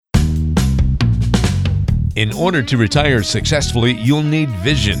In order to retire successfully, you'll need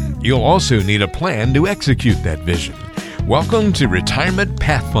vision. You'll also need a plan to execute that vision. Welcome to Retirement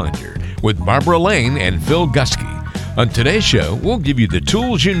Pathfinder with Barbara Lane and Phil Gusky. On today's show, we'll give you the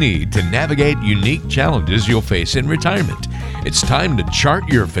tools you need to navigate unique challenges you'll face in retirement. It's time to chart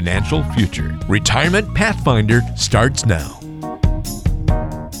your financial future. Retirement Pathfinder starts now.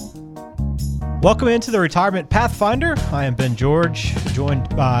 Welcome into the Retirement Pathfinder. I am Ben George,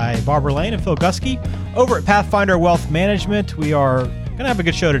 joined by Barbara Lane and Phil Gusky over at Pathfinder Wealth Management. We are going to have a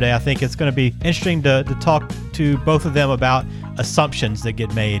good show today. I think it's going to be interesting to talk to both of them about assumptions that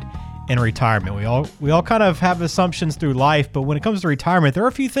get made in retirement. We all kind of have assumptions through life, but when it comes to retirement, there are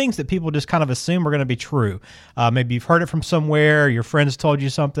a few things that people just kind of assume are going to be true. Maybe you've heard it from somewhere, your friends told you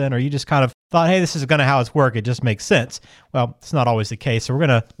something, or you just kind of thought, hey, this is going to how it's work. It just makes sense. Well, it's not always the case. So we're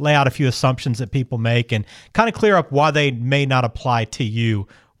going to lay out a few assumptions that people make and kind of clear up why they may not apply to you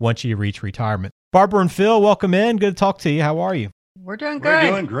once you reach retirement. Barbara and Phil, welcome in. Good to talk to you. How are you? We're doing good.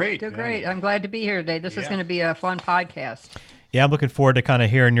 We're doing great. Doing great. I'm glad to be here today. This is going to be a fun podcast. Yeah, I'm looking forward to kind of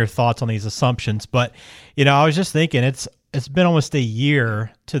hearing your thoughts on these assumptions. But, I was just thinking it's been almost a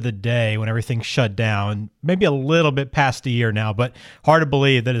year to the day when everything shut down, maybe a little bit past a year now, but hard to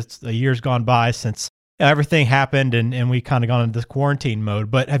believe that it's a year's gone by since everything happened and we kind of gone into this quarantine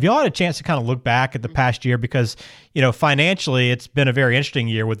mode. But have you all had a chance to kind of look back at the past year? Because, financially, it's been a very interesting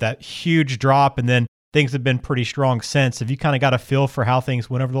year with that huge drop, and then things have been pretty strong since. Have you kind of got a feel for how things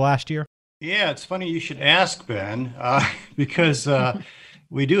went over the last year? Yeah, it's funny you should ask, Ben, because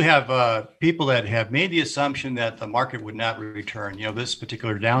we do have people that have made the assumption that the market would not return, this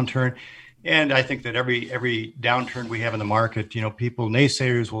particular downturn. And I think that every downturn we have in the market, people,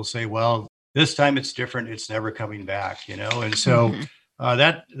 naysayers will say, well, this time it's different. It's never coming back, And so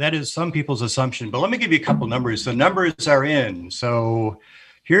that is some people's assumption. But let me give you a couple numbers. The numbers are in. So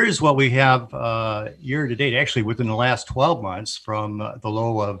here's what we have year to date, actually within the last 12 months from the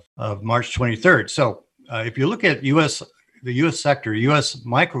low of March 23rd. So if you look at the U.S. sector, U.S.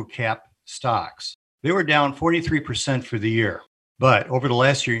 microcap stocks, they were down 43% for the year. But over the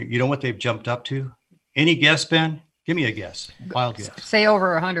last year, you know what they've jumped up to? Any guess, Ben? Give me a guess. Wild guess. Say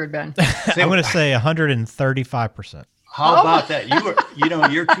over 100, Ben. I'm going to say 135%. How about that?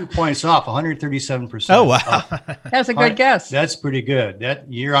 You're 2 points off, 137%. Oh, wow. That's a good guess. That's pretty good. That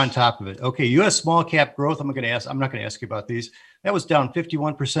you're on top of it. Okay, U.S. small cap growth. I'm not going to ask you about these. That was down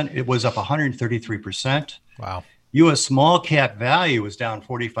 51%. It was up 133%. Wow. U.S. small cap value was down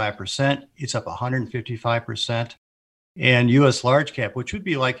 45%. It's up 155%. And U.S. large cap, which would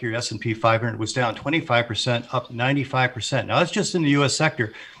be like your S&P 500, was down 25%, up 95%. Now, that's just in the U.S.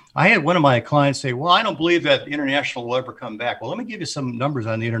 sector. I had one of my clients say, well, I don't believe that international will ever come back. Well, let me give you some numbers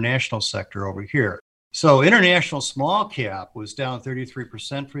on the international sector over here. So international small cap was down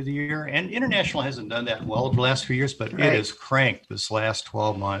 33% for the year. And international hasn't done that well over the last few years, but It has cranked this last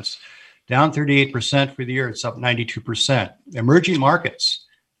 12 months. Down 38% for the year. It's up 92%. Emerging markets,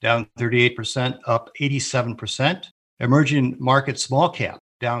 down 38%, up 87%. Emerging market small cap,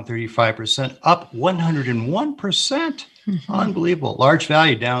 down 35%, up 101%. Unbelievable. Large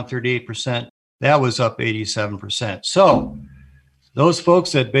value down 38%. That was up 87%. So those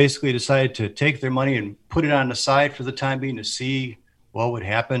folks that basically decided to take their money and put it on the side for the time being to see what would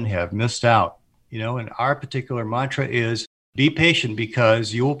happen have missed out. And our particular mantra is be patient,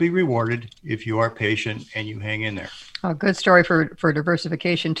 because you will be rewarded if you are patient and you hang in there. A good story for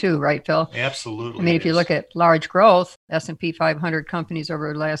diversification too, right, Phil? Absolutely. I mean, if you look at large growth, S&P 500 companies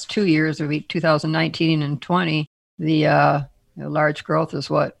over the last 2 years, 2019 and 20, the large growth is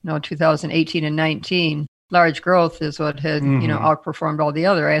 2018 and 19. Large growth is what had, outperformed all the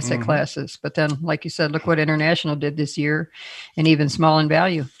other asset classes. But then, like you said, look what international did this year, and even small in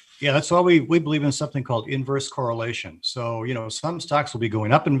value. Yeah, that's why we believe in something called inverse correlation. So, some stocks will be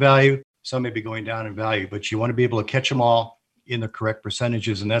going up in value, some may be going down in value, but you want to be able to catch them all in the correct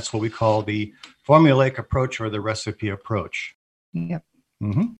percentages. And that's what we call the formulaic approach or the recipe approach. Yep.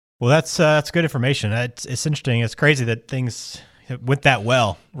 Mm-hmm. Well, that's good information. It's interesting. It's crazy that things went that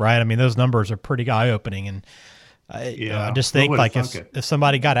well, right? I mean, those numbers are pretty eye-opening. And I just think if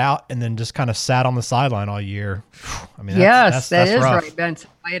somebody got out and then just kind of sat on the sideline all year, I mean, that's that is rough. right, Ben.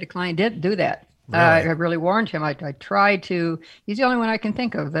 I had a client did do that. Really? I really warned him. I tried to. He's the only one I can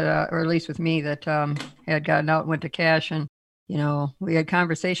think of that, or at least with me, that had gotten out and went to cash. And we had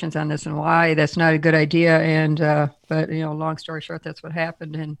conversations on this and why that's not a good idea. And but long story short, that's what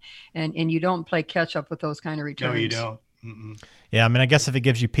happened. And you don't play catch up with those kind of returns. No, you don't. Yeah, I mean, I guess if it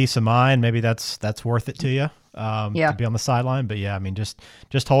gives you peace of mind, maybe that's worth it to you to be on the sideline. But yeah, I mean, just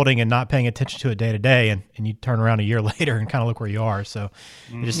holding and not paying attention to it day to day, and you turn around a year later and kind of look where you are. So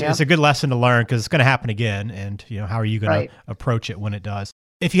it's a good lesson to learn because it's going to happen again. And how are you going to approach it when it does?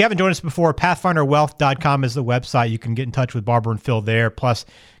 If you haven't joined us before, pathfinderwealth.com is the website. You can get in touch with Barbara and Phil there, plus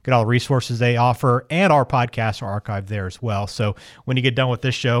get all the resources they offer, and our podcasts are archived there as well. So when you get done with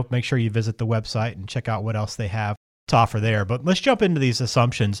this show, make sure you visit the website and check out what else they have to offer there. But let's jump into these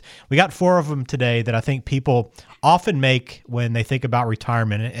assumptions. We got 4 of them today that I think people often make when they think about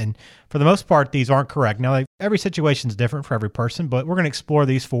retirement. And for the most part, these aren't correct. Now, every situation is different for every person, but we're going to explore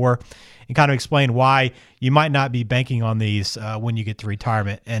these 4 and kind of explain why you might not be banking on these when you get to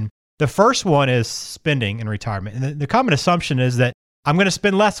retirement. And the first one is spending in retirement. And the common assumption is that I'm going to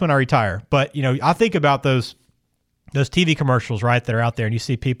spend less when I retire. But, I think about those TV commercials, right, that are out there, and you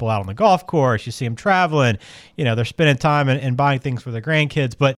see people out on the golf course, you see them traveling, they're spending time and buying things for their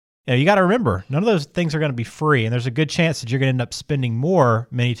grandkids. But you got to remember, none of those things are going to be free. And there's a good chance that you're going to end up spending more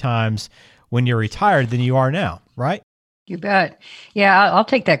many times when you're retired than you are now, right? You bet. Yeah, I'll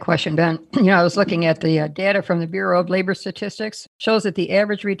take that question, Ben. I was looking at the data from the Bureau of Labor Statistics, shows that the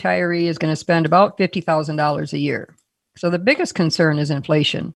average retiree is going to spend about $50,000 a year. So the biggest concern is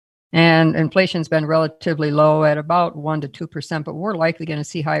inflation. And inflation's been relatively low at about 1% to 2%, but we're likely going to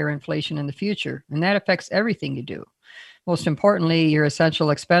see higher inflation in the future. And that affects everything you do. Most importantly, your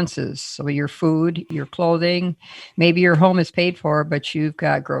essential expenses. So your food, your clothing, maybe your home is paid for, but you've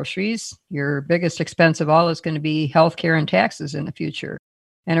got groceries. Your biggest expense of all is going to be healthcare and taxes in the future.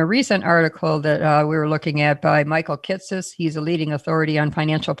 And a recent article that we were looking at by Michael Kitces, he's a leading authority on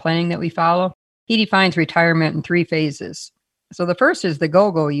financial planning that we follow. He defines retirement in 3 phases. So the first is the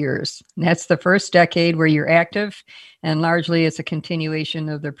go-go years. That's the first decade where you're active, and largely it's a continuation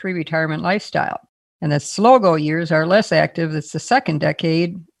of the pre-retirement lifestyle. And the slow-go years are less active. It's the second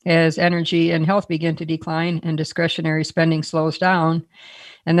decade as energy and health begin to decline and discretionary spending slows down.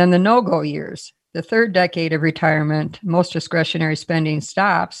 And then the no-go years, the third decade of retirement, most discretionary spending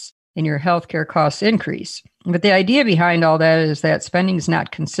stops and your healthcare costs increase. But the idea behind all that is that spending is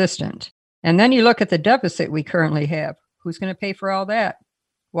not consistent. And then you look at the deficit we currently have. Who's going to pay for all that?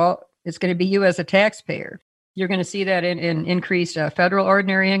 Well, it's going to be you as a taxpayer. You're going to see that in increased federal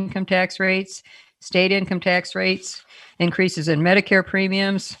ordinary income tax rates, state income tax rates, increases in Medicare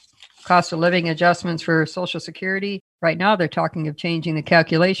premiums, cost of living adjustments for Social Security. Right now, they're talking of changing the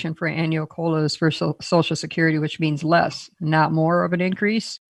calculation for annual COLAs for Social Security, which means less, not more of an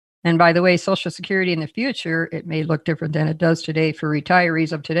increase. And by the way, Social Security in the future, it may look different than it does today for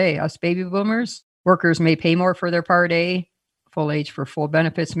retirees of today. Us baby boomers, workers may pay more for their Part A. Full age for full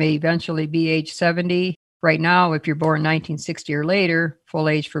benefits may eventually be age 70. Right now, if you're born 1960 or later, full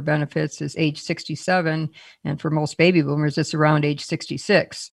age for benefits is age 67. And for most baby boomers, it's around age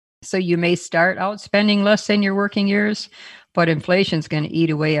 66. So you may start out spending less in your working years, but inflation's going to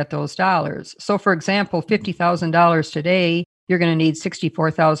eat away at those dollars. So for example, $50,000 today, you're going to need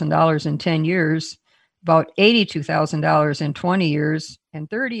 $64,000 in 10 years, about $82,000 in 20 years, and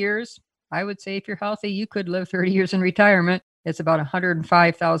 30 years. I would say if you're healthy, you could live 30 years in retirement. It's about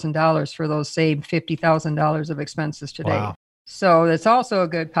 $105,000 for those same $50,000 of expenses today. Wow. So it's also a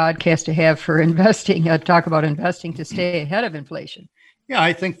good podcast to have for investing, talk about investing to stay ahead of inflation. Yeah,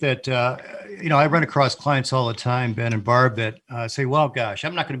 I think that, I run across clients all the time, Ben and Barb, that say, well, gosh,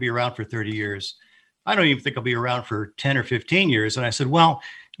 I'm not going to be around for 30 years. I don't even think I'll be around for 10 or 15 years. And I said, well,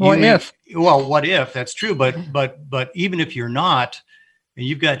 what if? That's true. But even if you're not, and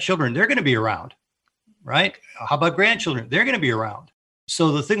you've got children, they're going to be around, right? How about grandchildren? They're going to be around.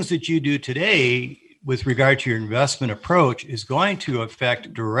 So the things that you do today with regard to your investment approach is going to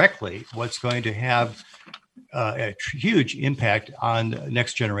affect directly what's going to have a huge impact on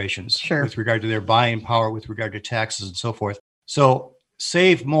next generations with regard to their buying power, with regard to taxes and so forth. So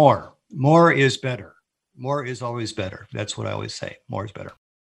save more. More is better. More is always better. That's what I always say. More is better.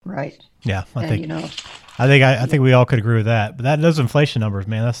 Right. Yeah, I think we all could agree with that. But those inflation numbers,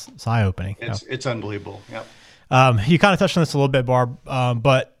 man, it's eye-opening. It's unbelievable. Yep. You kind of touched on this a little bit, Barb,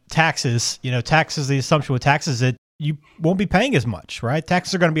 but taxes, the assumption with taxes that you won't be paying as much, right?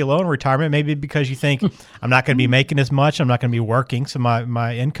 Taxes are going to be low in retirement, maybe because you think I'm not going to be making as much, I'm not going to be working, so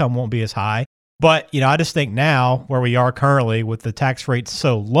my income won't be as high. But, I just think now where we are currently with the tax rates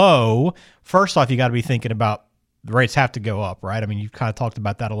so low, first off, you got to be thinking about the rates have to go up, right? I mean, you've kind of talked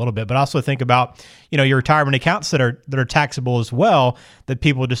about that a little bit, but also think about, your retirement accounts that are taxable as well that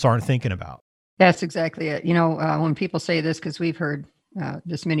people just aren't thinking about. That's exactly it. When people say this, because we've heard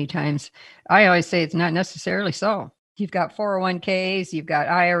this many times, I always say it's not necessarily so. You've got 401ks, you've got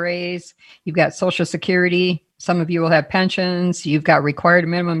IRAs, you've got Social Security. Some of you will have pensions. You've got required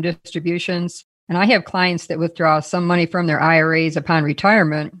minimum distributions. And I have clients that withdraw some money from their IRAs upon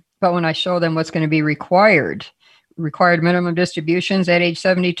retirement. But when I show them what's going to be required minimum distributions at age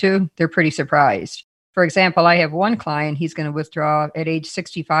 72, they're pretty surprised. For example, I have one client, he's going to withdraw at age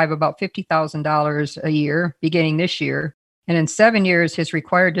 65 about $50,000 a year beginning this year. And in 7 years, his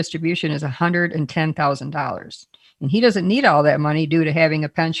required distribution is $110,000. And he doesn't need all that money due to having a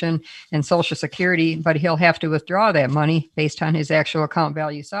pension and Social Security, but he'll have to withdraw that money based on his actual account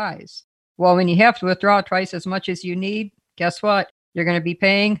value size. Well, when you have to withdraw twice as much as you need, guess what? You're going to be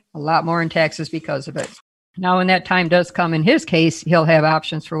paying a lot more in taxes because of it. Now, when that time does come in his case, he'll have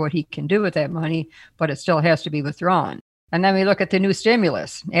options for what he can do with that money, but it still has to be withdrawn. And then we look at the new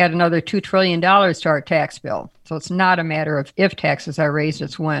stimulus, add another $2 trillion to our tax bill. So it's not a matter of if taxes are raised,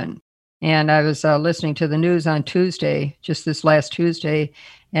 it's when. And I was listening to the news on Tuesday, just this last Tuesday,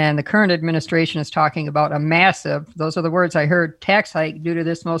 and the current administration is talking about a massive, those are the words I heard, tax hike due to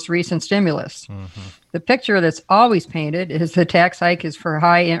this most recent stimulus. Mm-hmm. The picture that's always painted is the tax hike is for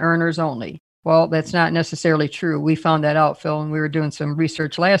high earners only. Well, that's not necessarily true. We found that out, Phil, when we were doing some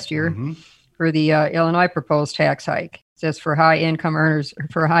research last year for the Illinois proposed tax hike. It says for high income earners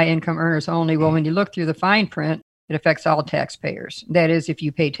only. Well, when you look through the fine print, it affects all taxpayers. That is, if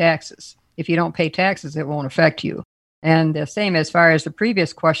you pay taxes. If you don't pay taxes, it won't affect you. And the same as far as the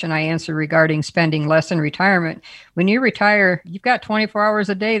previous question I answered regarding spending less in retirement. When you retire, you've got 24 hours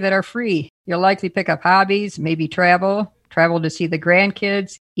a day that are free. You'll likely pick up hobbies, maybe travel to see the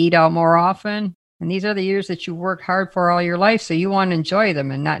grandkids, eat out more often. And these are the years that you worked hard for all your life, so you want to enjoy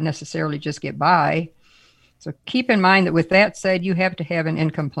them and not necessarily just get by. So keep in mind that with that said, you have to have an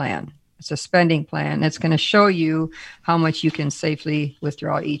income plan. It's a spending plan. It's going to show you how much you can safely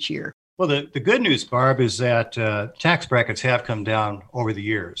withdraw each year. Well, the good news, Barb, is that tax brackets have come down over the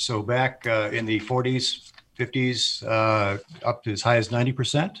years. So back in the 40s, 50s, up to as high as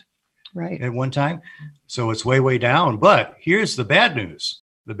 90%. Right. At one time. So it's way, way down. But here's the bad news.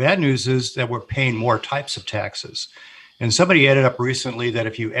 The bad news is that we're paying more types of taxes. And somebody added up recently that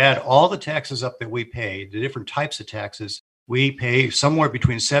if you add all the taxes up that we pay, the different types of taxes, we pay somewhere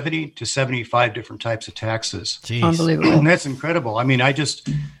between 70 to 75 different types of taxes. Jeez. Unbelievable. And that's incredible. I mean, I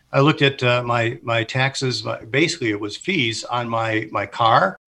looked at my taxes. Basically, it was fees on my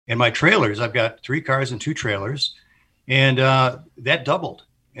car and my trailers. I've got 3 cars and 2 trailers, and that doubled.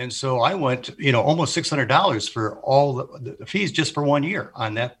 And so I went, almost $600 for all the fees just for 1 year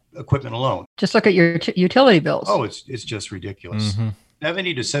on that equipment alone. Just look at your utility bills. Oh, it's just ridiculous.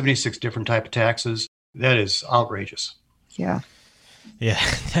 70 to 76 different type of taxes. That is outrageous. Yeah. Yeah,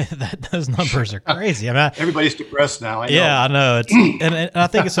 those numbers are crazy. I mean, everybody's depressed now. I know. Yeah, I know. And I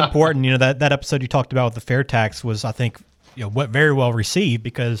think it's important. That episode you talked about with the fair tax was, I think, very well received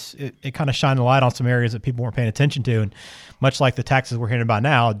because it kind of shined a light on some areas that people weren't paying attention to. And much like the taxes we're hearing about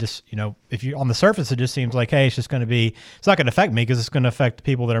now, just if you on the surface, it just seems like, hey, it's not going to affect me because it's going to affect the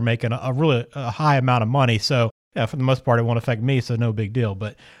people that are making a really high amount of money. So yeah, for the most part, it won't affect me, so no big deal.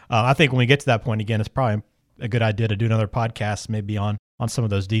 But I think when we get to that point again, it's probably a good idea to do another podcast maybe on some of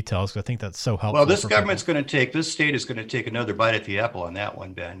those details. I think that's so helpful. Well, this state is going to take another bite at the apple on that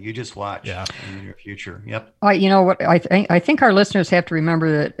one, Ben. You just watch in the near future. Yep. You know what? I think our listeners have to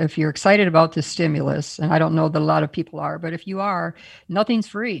remember that if you're excited about this stimulus, and I don't know that a lot of people are, but if you are, nothing's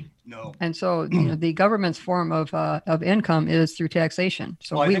free. No. And so the government's form of income is through taxation.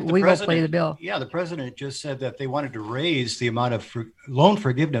 So well, we will play the bill. Yeah, the president just said that they wanted to raise the amount of loan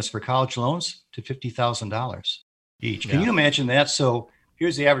forgiveness for college loans to $50,000 each. Can you imagine that? So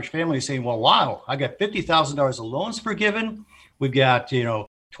here's the average family saying, well, wow, I got $50,000 of loans forgiven. We've got,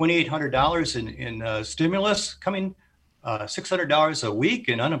 $2,800 in stimulus coming, $600 a week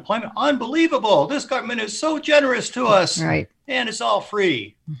in unemployment. Unbelievable. This government is so generous to us. Right. And it's all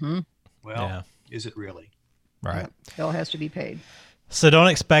free. Mm-hmm. Well, is it really? Right. Bill has to be paid. So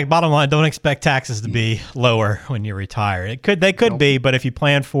bottom line, don't expect taxes to be lower when you retire. They could be, but if you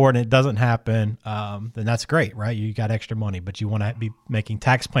plan for it and it doesn't happen, then that's great, right? You got extra money, but you want to be making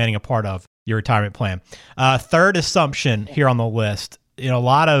tax planning a part of your retirement plan. Third assumption here on the list, a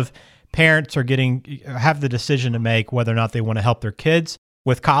lot of parents have the decision to make whether or not they want to help their kids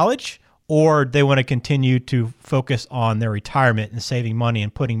with college or they want to continue to focus on their retirement and saving money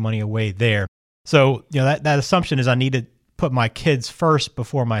and putting money away there. So, that assumption is I need to put my kids first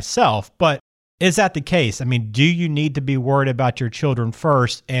before myself. But is that the case? I mean, do you need to be worried about your children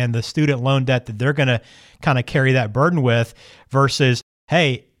first and the student loan debt that they're going to kind of carry that burden with versus,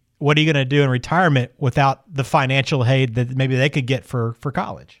 hey, what are you going to do in retirement without the financial aid that maybe they could get for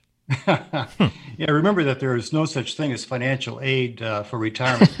college? Yeah, remember that there is no such thing as financial aid for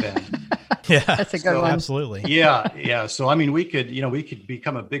retirement, Ben. Yeah, That's a good one. Absolutely. Yeah. So, I mean, we could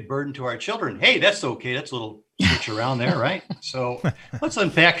become a big burden to our children. Hey, that's okay. That's a little switch around there, right? So let's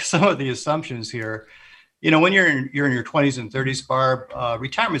unpack some of the assumptions here. When you're in your 20s and 30s, Barb,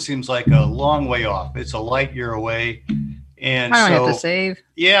 retirement seems like a long way off. It's a light year away. And I don't have to save.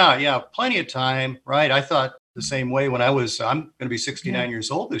 Yeah, plenty of time, right? I thought the same way when I'm going to be 69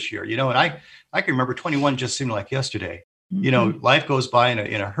 years old this year, and I can remember 21 just seemed like yesterday. Life goes by in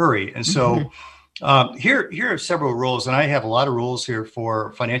a hurry. And so here are several rules, and I have a lot of rules here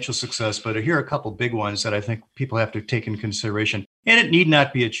for financial success, but here are a couple big ones that I think people have to take in consideration. And it need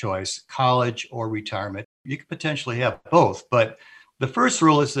not be a choice, college or retirement. You could potentially have both, but the first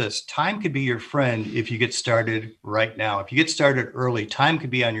rule is this: time could be your friend if you get started right now. If you get started early, time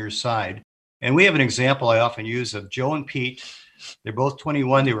could be on your side. And we have an example I often use of Joe and Pete. They're both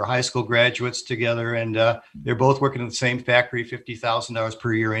 21. They were high school graduates together, and they're both working in the same factory. $50,000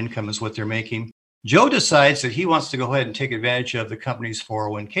 per year income is what they're making. Joe decides that he wants to go ahead and take advantage of the company's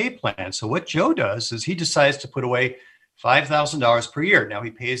 401k plan. So what Joe does is he decides to put away $5,000 per year. Now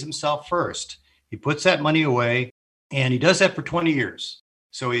he pays himself first. He puts that money away, and he does that for 20 years.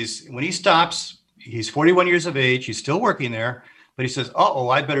 So when he stops, he's 41 years of age. He's still working there, but he says,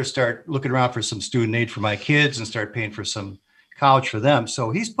 I better start looking around for some student aid for my kids and start paying for some college for them.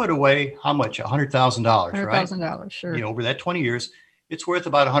 So he's put away how much? $100,000, right? $100,000, sure. Over that 20 years, it's worth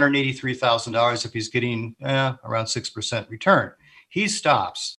about $183,000 if he's getting around 6% return. He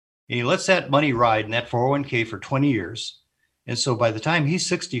stops and he lets that money ride in that 401k for 20 years. And so by the time he's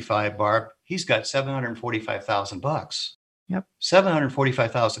 65, Barb, he's got $745,000. Yep.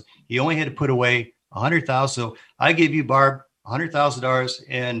 $745,000. He only had to put away $100,000. So I gave you, Barb, $100,000,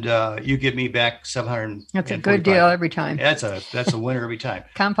 and you give me back $745,000. That's a good deal every time. That's a winner every time.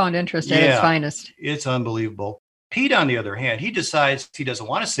 Compound interest at its finest. It's unbelievable. Pete, on the other hand, he decides he doesn't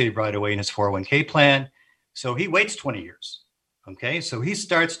want to save right away in his 401k plan, so he waits 20 years. Okay, so he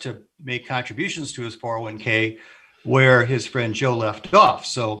starts to make contributions to his 401k where his friend Joe left off.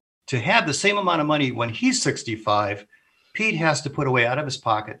 So to have the same amount of money when he's 65, Pete has to put away out of his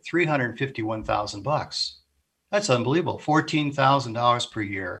pocket $351,000. That's unbelievable. $14,000 per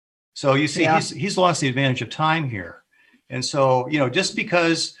year. So you see, he's lost the advantage of time here. And so, just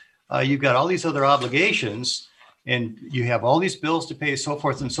because you've got all these other obligations and you have all these bills to pay, so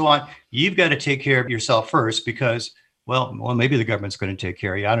forth and so on, you've got to take care of yourself first because, well, maybe the government's going to take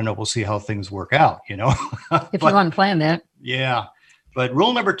care of you. I don't know. We'll see how things work out, If you want to plan that. Yeah. But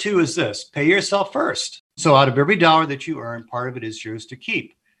rule number 2 is this: pay yourself first. So out of every dollar that you earn, part of it is yours to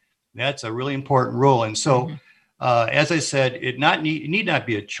keep. That's a really important rule. And so, as I said, it need not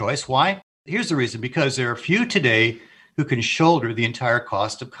be a choice. Why? Here's the reason: because there are few today who can shoulder the entire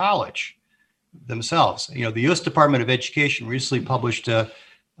cost of college themselves. The U.S. Department of Education recently published a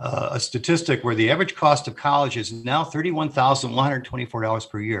statistic where the average cost of college is now $31,124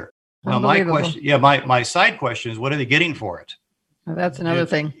 per year. Now, my side question is, what are they getting for it? Well, that's another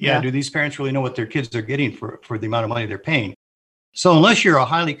thing. Yeah. Do these parents really know what their kids are getting for the amount of money they're paying? So unless you're a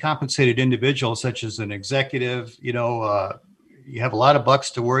highly compensated individual, such as an executive, you have a lot of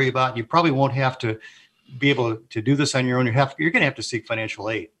bucks to worry about. You probably won't have to be able to do this on your own. You're going to have to seek financial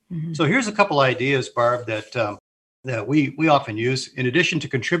aid. Mm-hmm. So here's a couple ideas, Barb, that we often use. In addition to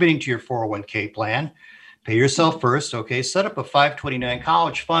contributing to your 401k plan, pay yourself first. Okay, set up a 529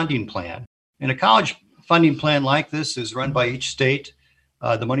 college funding plan. And a college funding plan like this is run by each state.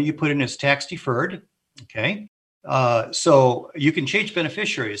 The money you put in is tax deferred. Okay. So you can change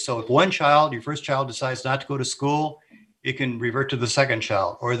beneficiaries. So if your first child decides not to go to school, it can revert to the second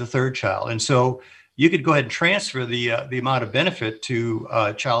child or the third child. And so you could go ahead and transfer the amount of benefit to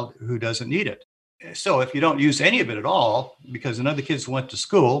a child who doesn't need it. So if you don't use any of it at all, because another kids went to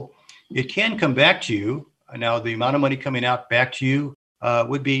school, it can come back to you. Now, the amount of money coming out back to you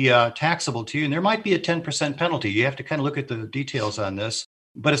would be taxable to you, and there might be a 10% penalty. You have to kind of look at the details on this.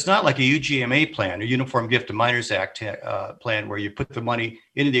 But it's not like a UGMA plan, a Uniform Gift of Minors Act plan, where you put the money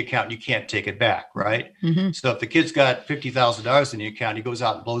into the account and you can't take it back, right? Mm-hmm. So if the kid's got $50,000 in the account, he goes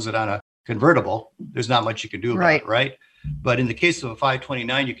out and blows it on a convertible, there's not much you can do about it, right? But in the case of a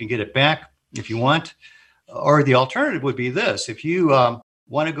 529, you can get it back if you want. Or the alternative would be this: if you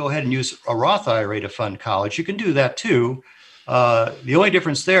want to go ahead and use a Roth IRA to fund college, you can do that too. The only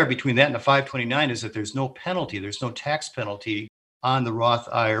difference there between that and the 529 is that there's no penalty. There's no tax penalty on the Roth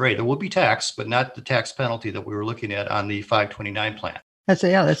IRA. There will be tax, but not the tax penalty that we were looking at on the 529 plan. That's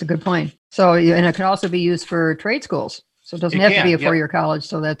a good point. So, and it can also be used for trade schools. So it doesn't have to be a four-year college.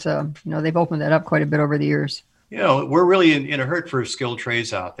 So that's, they've opened that up quite a bit over the years. We're really in a hurt for skilled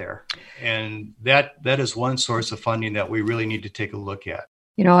trades out there. And that is one source of funding that we really need to take a look at.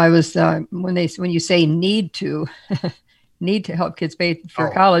 I was when you say need to need to help kids pay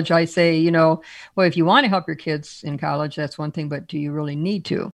for college, I say, well, if you want to help your kids in college, that's one thing, but do you really need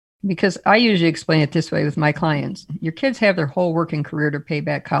to? Because I usually explain it this way with my clients. Your kids have their whole working career to pay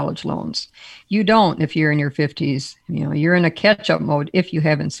back college loans. You don't if you're in your 50s. You're in a catch-up mode if you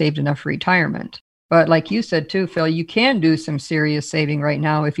haven't saved enough for retirement. But like you said too, Phil, you can do some serious saving right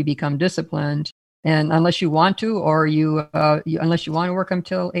now if you become disciplined. And unless you want to, or unless you want to work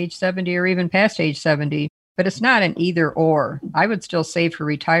until age 70 or even past age 70, but it's not an either or. I would still save for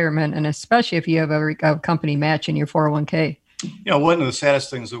retirement, and especially if you have a company match in your 401k. One of the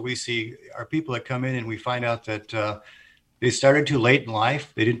saddest things that we see are people that come in and we find out that they started too late in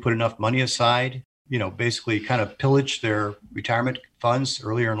life. They didn't put enough money aside, basically kind of pillaged their retirement funds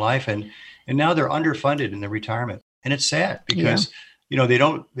earlier in life. And now they're underfunded in their retirement. And it's sad because, they're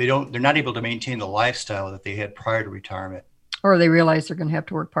not able to maintain the lifestyle that they had prior to retirement. Or they realize they're going to have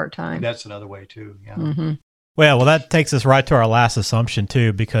to work part-time. That's another way too. Yeah. Mm-hmm. Well, that takes us right to our last assumption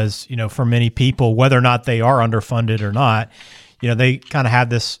too, because, for many people, whether or not they are underfunded or not, they kind of have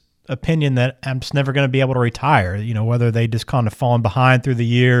this opinion that I'm just never going to be able to retire, whether they just kind of fallen behind through the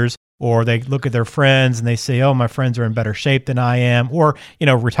years, or they look at their friends and they say, oh, my friends are in better shape than I am, or,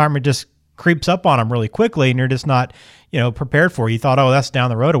 retirement just creeps up on them really quickly and you're just not, prepared for it. You thought, oh, that's down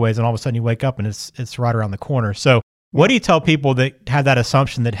the road a ways, and all of a sudden you wake up and it's right around the corner. So what do you tell people that have that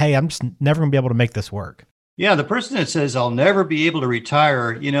assumption that, hey, I'm just never going to be able to make this work? Yeah, the person that says I'll never be able to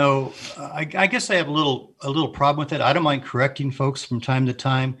retire, I guess I have a little problem with it. I don't mind correcting folks from time to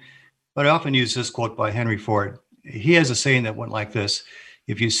time, but I often use this quote by Henry Ford. He has a saying that went like this: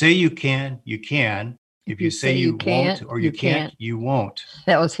 if you say you can, you can. If you say you won't or you can't, you won't.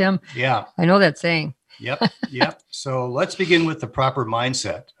 That was him. Yeah. I know that saying. Yep. So let's begin with the proper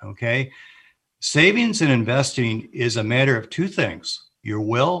mindset, okay? Savings and investing is a matter of two things: your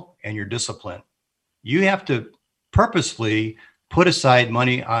will and your discipline. You have to purposefully put aside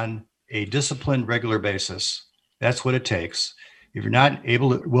money on a disciplined, regular basis. That's what it takes. If you're not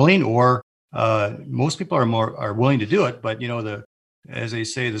willing, or most people are willing to do it, but as they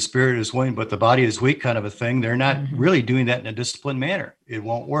say, the spirit is willing, but the body is weak, kind of a thing. They're not really doing that in a disciplined manner. It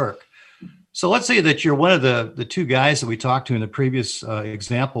won't work. So let's say that you're one of the two guys that we talked to in the previous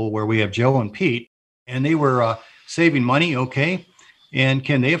example, where we have Joe and Pete, and they were saving money, okay, and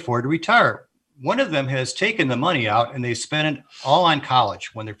can they afford to retire? One of them has taken the money out and they spent it all on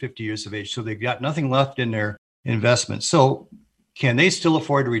college when they're 50 years of age. So they've got nothing left in their investment. So can they still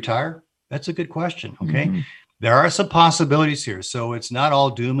afford to retire? That's a good question. Okay. Mm-hmm. There are some possibilities here. So it's not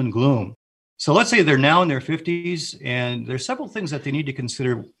all doom and gloom. So let's say they're now in their 50s, and there's several things that they need to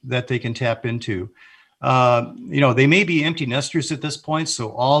consider that they can tap into. They may be empty nesters at this point.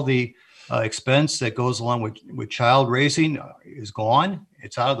 So all the expense that goes along with child raising is gone.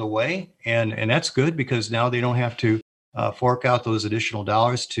 It's out of the way, and that's good, because now they don't have to fork out those additional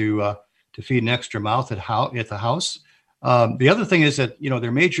dollars to feed an extra mouth at the house. The other thing is that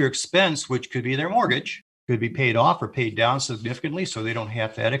their major expense, which could be their mortgage, could be paid off or paid down significantly, so they don't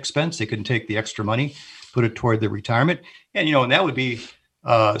have that expense. They can take the extra money, put it toward their retirement, and that would be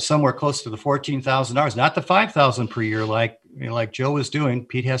somewhere close to the $14,000, not the $5,000 per year like Joe is doing.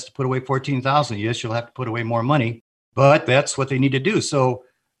 Pete has to put away $14,000. Yes, you'll have to put away more money, but that's what they need to do. So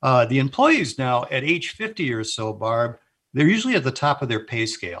the employees now at age 50 or so, Barb, they're usually at the top of their pay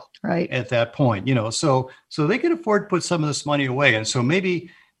scale, right? At that point, so they can afford to put some of this money away, and so maybe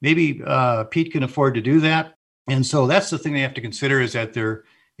Pete can afford to do that. And so that's the thing they have to consider, is that they're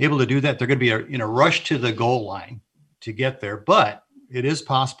able to do that. They're going to be in a rush to the goal line to get there, but it is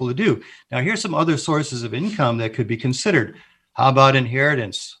possible to do. Now, here's some other sources of income that could be considered. How about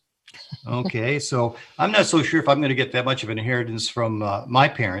inheritance? Okay, so I'm not so sure if I'm going to get that much of an inheritance from my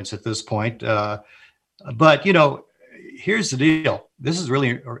parents at this point. But, here's the deal. This is really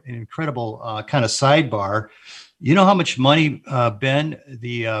an incredible kind of sidebar. You know how much money, Ben,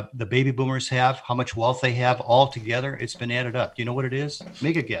 the baby boomers have, how much wealth they have all together? It's been added up. Do you know what it is?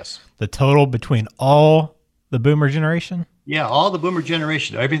 Make a guess. The total between all the boomer generation? Yeah, all the boomer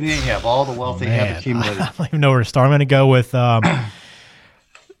generation, everything they have, all the wealth they have accumulated. I don't even know where to start. I'm going to go with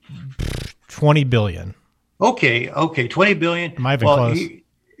 20 billion. Okay, 20 billion. Am I even close?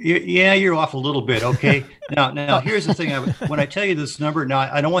 Yeah, you're off a little bit. Okay. Now here's the thing. When I tell you this number, now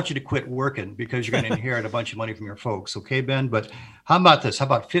I don't want you to quit working, because you're going to inherit a bunch of money from your folks. Okay, Ben? But how about this? How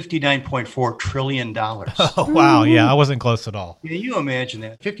about $59.4 trillion? Oh, wow. Yeah, I wasn't close at all. Can you imagine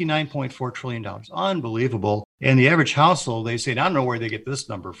that? $59.4 trillion. Unbelievable. And the average household, they say, and I don't know where they get this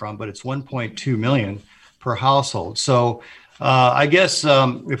number from, but it's 1.2 million per household. So I guess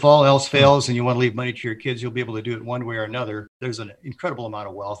if all else fails and you want to leave money to your kids, you'll be able to do it one way or another. There's an incredible amount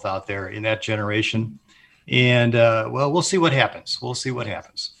of wealth out there in that generation. And we'll see what happens.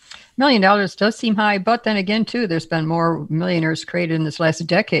 $1 million does seem high, but then again, too, there's been more millionaires created in this last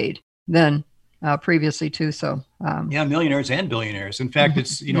decade than previously, too. So yeah, millionaires and billionaires. In fact,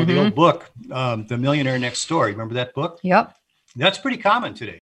 it's, the old book, The Millionaire Next Door. You remember that book? Yep. That's pretty common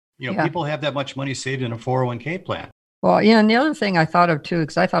today. People have that much money saved in a 401k plan. Well, and the other thing I thought of too,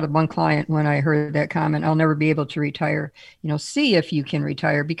 because I thought of one client when I heard that comment, I'll never be able to retire, see if you can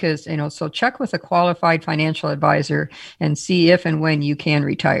retire because, so check with a qualified financial advisor and see if and when you can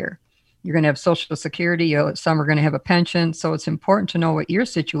retire. You're going to have Social Security, some are going to have a pension. So it's important to know what your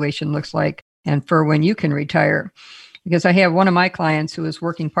situation looks like and for when you can retire. Because I have one of my clients who is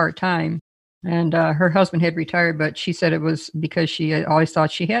working part-time and her husband had retired, but she said it was because she always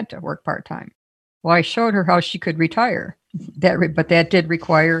thought she had to work part-time. Well, I showed her how she could retire, but that did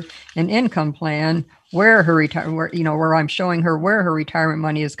require an income plan where I'm showing her where her retirement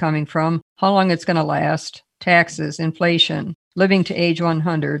money is coming from, how long it's going to last, taxes, inflation, living to age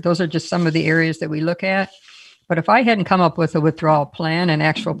 100. Those are just some of the areas that we look at. But if I hadn't come up with a withdrawal plan, an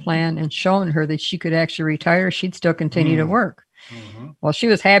actual plan, and shown her that she could actually retire, she'd still continue to work. Mm-hmm. Well, she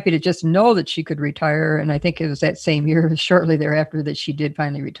was happy to just know that she could retire. And I think it was that same year, shortly thereafter, that she did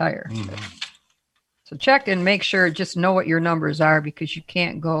finally retire. Mm-hmm. So check and make sure, just know what your numbers are because you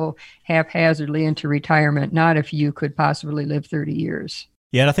can't go haphazardly into retirement, not if you could possibly live 30 years.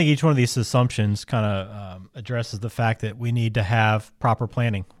 Yeah, and I think each one of these assumptions kind of addresses the fact that we need to have proper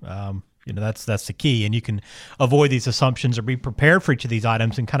planning. That's the key. And you can avoid these assumptions or be prepared for each of these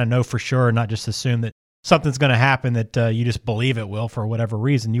items and kind of know for sure, and not just assume that something's going to happen that you just believe it will for whatever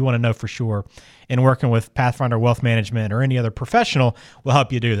reason. You want to know for sure. And working with Pathfinder Wealth Management or any other professional will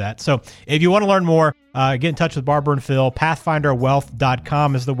help you do that. So if you want to learn more, get in touch with Barbara and Phil.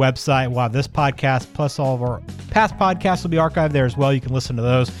 PathfinderWealth.com is the website. We'll have this podcast plus all of our past podcasts will be archived there as well. You can listen to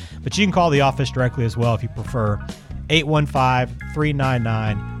those. But you can call the office directly as well if you prefer.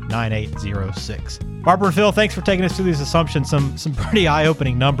 815-399-9806. Barbara and Phil, thanks for taking us through these assumptions. Some pretty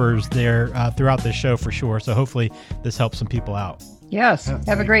eye-opening numbers there throughout this show for sure. So hopefully this helps some people out. Yes.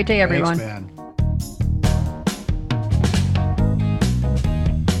 Have a great day, everyone. Thanks, man.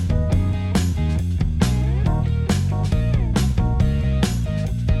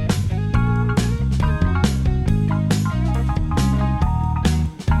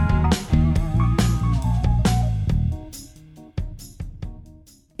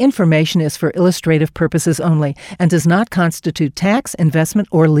 Information is for illustrative purposes only and does not constitute tax, investment,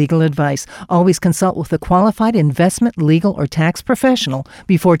 or legal advice. Always consult with a qualified investment, legal, or tax professional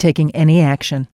before taking any action.